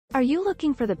Are you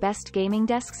looking for the best gaming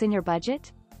desks in your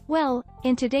budget? Well,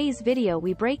 in today's video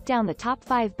we break down the top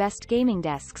 5 best gaming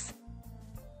desks.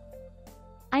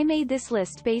 I made this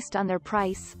list based on their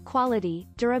price, quality,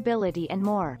 durability and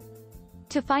more.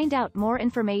 To find out more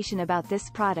information about this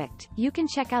product, you can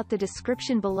check out the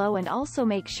description below and also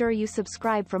make sure you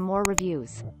subscribe for more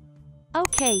reviews.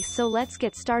 Okay, so let's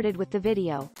get started with the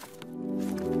video.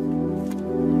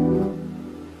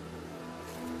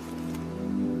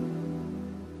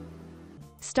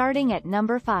 Starting at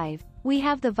number 5, we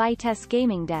have the Vitesse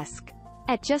gaming desk.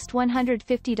 At just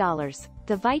 $150,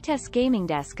 the Vitesse gaming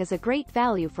desk is a great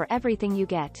value for everything you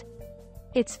get.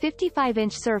 Its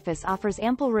 55-inch surface offers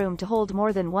ample room to hold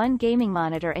more than one gaming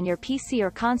monitor and your PC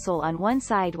or console on one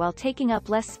side while taking up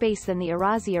less space than the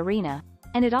Ergonomic,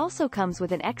 and it also comes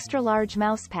with an extra-large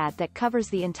mousepad that covers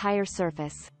the entire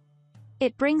surface.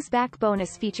 It brings back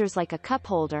bonus features like a cup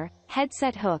holder,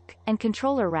 headset hook, and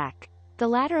controller rack, the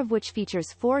latter of which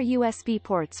features 4 USB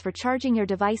ports for charging your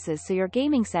devices so your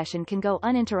gaming session can go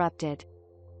uninterrupted.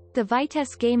 The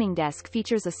Vitesse gaming desk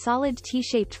features a solid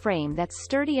T-shaped frame that's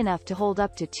sturdy enough to hold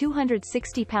up to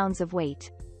 260 pounds of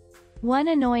weight. One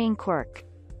annoying quirk: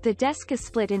 the desk is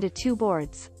split into 2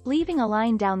 boards, leaving a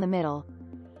line down the middle.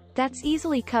 That's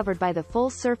easily covered by the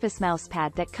full surface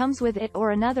mousepad that comes with it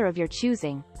or another of your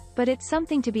choosing, but it's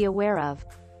something to be aware of.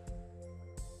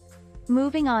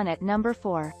 Moving on, at number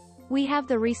 4, we have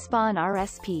the Respawn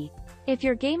RSP. If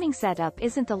your gaming setup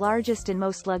isn't the largest and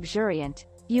most luxuriant,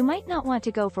 you might not want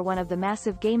to go for one of the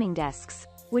massive gaming desks,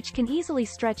 which can easily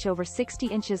stretch over 60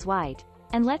 inches wide,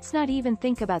 and let's not even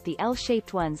think about the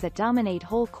L-shaped ones that dominate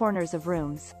whole corners of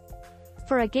rooms.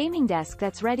 For a gaming desk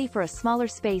that's ready for a smaller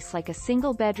space like a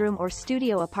single bedroom or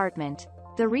studio apartment,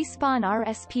 the Respawn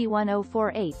RSP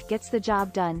 1048 gets the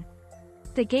job done.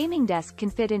 The gaming desk can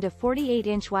fit into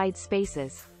 48-inch wide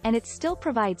spaces, and it still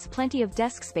provides plenty of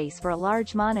desk space for a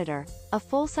large monitor, a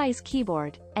full-size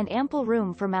keyboard, and ample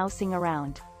room for mousing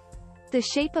around. The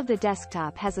shape of the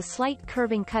desktop has a slight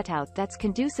curving cutout that's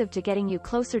conducive to getting you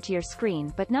closer to your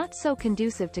screen but not so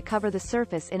conducive to cover the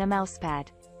surface in a mousepad.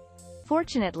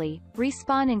 Fortunately,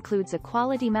 Respawn includes a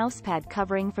quality mousepad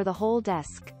covering for the whole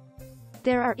desk.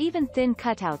 There are even thin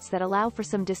cutouts that allow for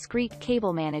some discreet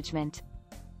cable management.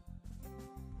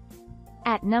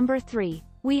 At number 3,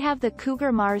 we have the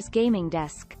Cougar Mars gaming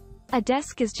desk. A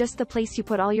desk is just the place you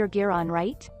put all your gear on,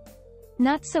 right?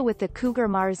 Not so with the Cougar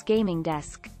Mars gaming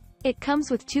desk. It comes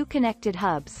with 2 connected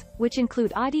hubs, which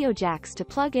include audio jacks to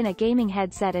plug in a gaming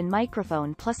headset and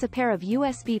microphone, plus a pair of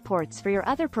USB ports for your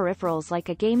other peripherals like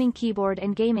a gaming keyboard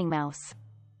and gaming mouse.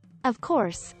 Of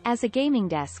course, as a gaming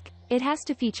desk, it has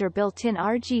to feature built-in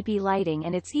RGB lighting,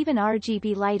 and it's even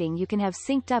RGB lighting you can have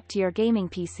synced up to your gaming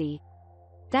PC.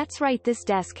 That's right, this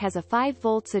desk has a 5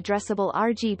 volts addressable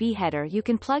RGB header you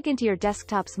can plug into your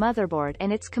desktop's motherboard,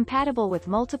 and it's compatible with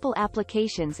multiple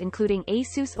applications including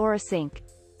Asus Aura Sync,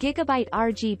 Gigabyte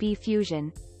RGB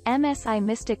Fusion, MSI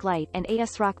Mystic Light and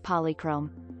ASRock Polychrome.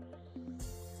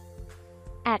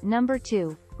 At number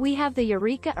 2, we have the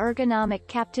Eureka Ergonomic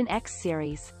Captain X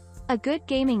series. A good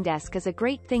gaming desk is a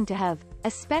great thing to have,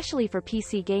 especially for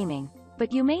PC gaming,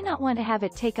 but you may not want to have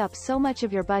it take up so much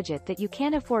of your budget that you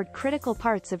can't afford critical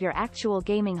parts of your actual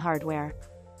gaming hardware.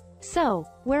 So,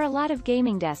 where a lot of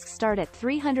gaming desks start at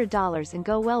 $300 and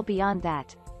go well beyond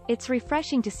that, it's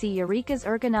refreshing to see Eureka's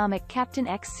Ergonomic Captain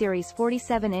X Series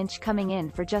 47-inch coming in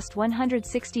for just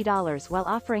 $160 while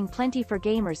offering plenty for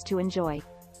gamers to enjoy.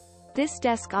 This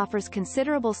desk offers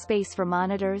considerable space for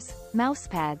monitors,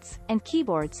 mousepads, and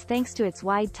keyboards thanks to its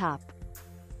wide top.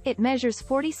 It measures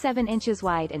 47 inches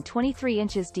wide and 23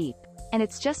 inches deep, and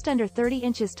it's just under 30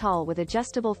 inches tall with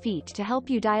adjustable feet to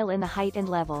help you dial in the height and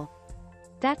level.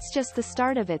 That's just the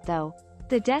start of it though.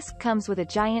 The desk comes with a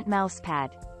giant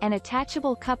mousepad, an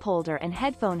attachable cup holder and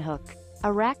headphone hook,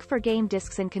 a rack for game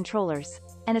discs and controllers,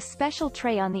 and a special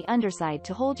tray on the underside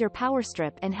to hold your power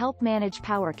strip and help manage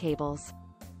power cables.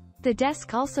 The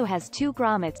desk also has 2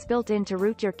 grommets built in to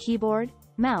route your keyboard,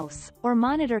 mouse, or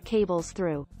monitor cables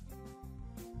through.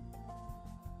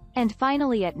 And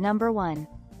finally, at number 1,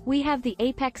 we have the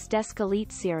ApexDesk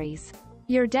Elite series.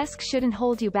 Your desk shouldn't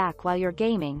hold you back while you're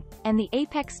gaming, and the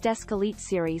ApexDesk Elite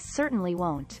series certainly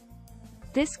won't.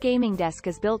 This gaming desk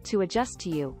is built to adjust to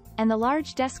you, and the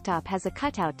large desktop has a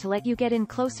cutout to let you get in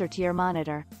closer to your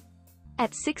monitor.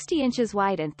 At 60 inches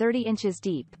wide and 30 inches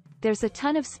deep, there's a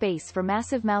ton of space for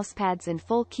massive mousepads and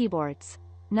full keyboards,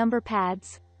 number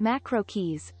pads, macro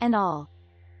keys, and all.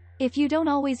 If you don't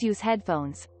always use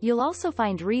headphones, you'll also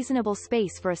find reasonable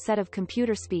space for a set of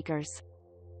computer speakers.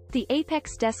 The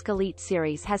ApexDesk Elite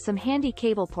series has some handy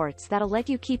cable ports that'll let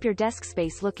you keep your desk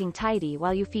space looking tidy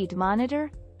while you feed monitor,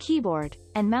 keyboard,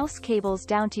 and mouse cables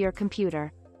down to your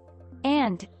computer.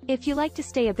 And, if you like to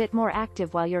stay a bit more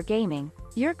active while you're gaming,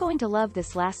 you're going to love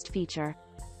this last feature.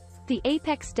 The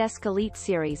ApexDesk Elite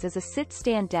series is a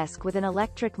sit-stand desk with an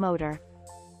electric motor.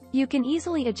 You can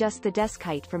easily adjust the desk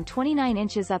height from 29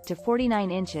 inches up to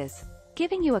 49 inches,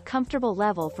 giving you a comfortable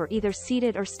level for either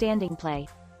seated or standing play.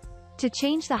 To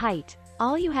change the height,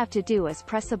 all you have to do is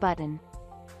press a button.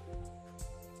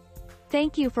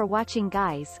 Thank you for watching,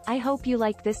 guys. I hope you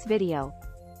liked this video.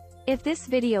 If this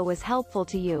video was helpful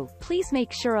to you, please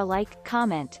make sure a like,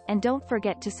 comment, and don't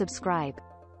forget to subscribe.